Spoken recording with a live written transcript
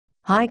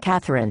Hi,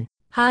 Catherine.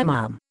 Hi,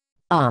 Mom.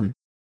 Um,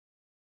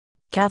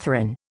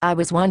 Catherine, I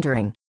was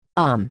wondering,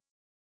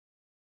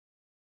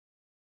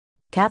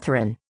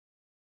 Catherine,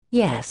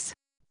 Yes.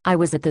 I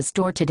was at the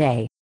store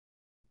today.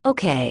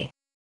 Okay.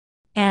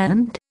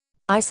 And?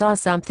 I saw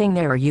something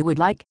there you would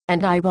like,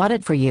 and I bought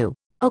it for you.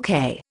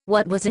 Okay,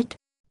 what was it?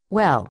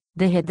 Well,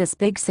 they had this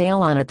big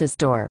sale on at the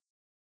store.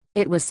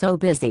 It was so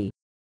busy.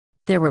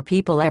 There were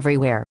people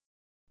everywhere.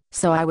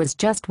 So I was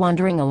just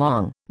wandering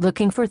along,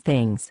 looking for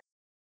things.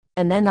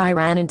 And then I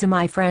ran into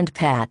my friend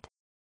Pat.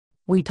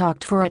 We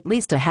talked for at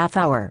least a half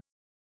hour.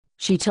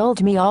 She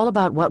told me all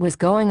about what was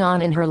going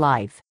on in her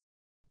life.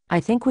 I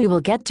think we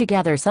will get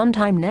together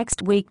sometime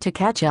next week to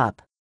catch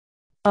up.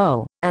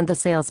 Oh, and the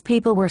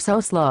salespeople were so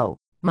slow.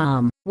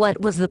 Mom,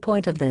 what was the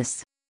point of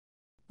this?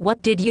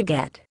 What did you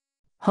get?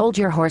 Hold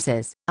your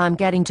horses, I'm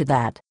getting to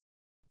that.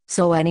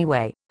 So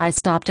anyway, I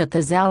stopped at the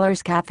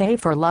Zellers Cafe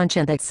for lunch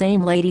and that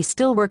same lady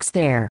still works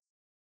there.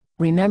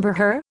 Remember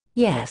her?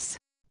 Yes.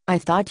 I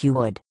thought you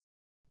would.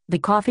 The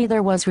coffee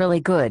there was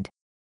really good.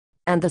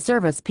 And the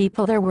service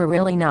people there were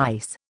really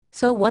nice.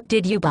 So what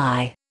did you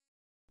buy?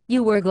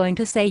 You were going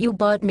to say you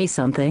bought me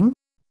something?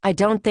 I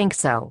don't think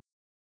so.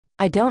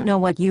 I don't know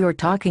what you are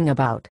talking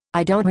about.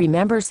 I don't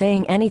remember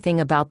saying anything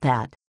about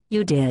that.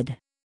 You did.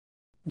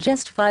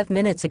 Just 5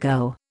 minutes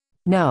ago.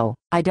 No,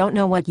 I don't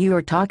know what you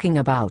are talking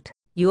about.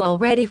 You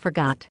already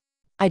forgot.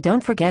 I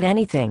don't forget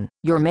anything.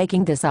 You're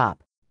making this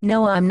up.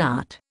 No, I'm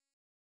not.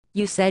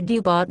 You said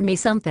you bought me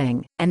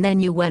something, and then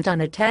you went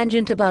on a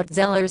tangent about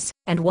Zellers,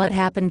 and what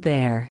happened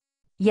there.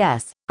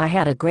 Yes, I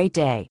had a great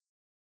day.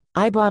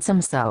 I bought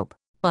some soap.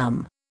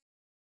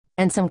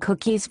 And some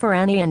cookies for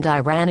Annie and I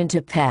ran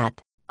into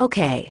Pat.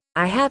 Okay,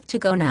 I have to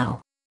go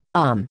now.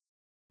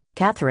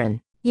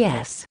 Catherine.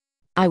 Yes.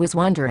 I was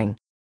wondering.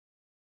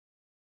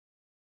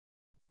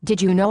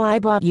 Did you know I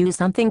bought you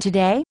something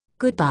today?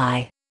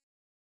 Goodbye.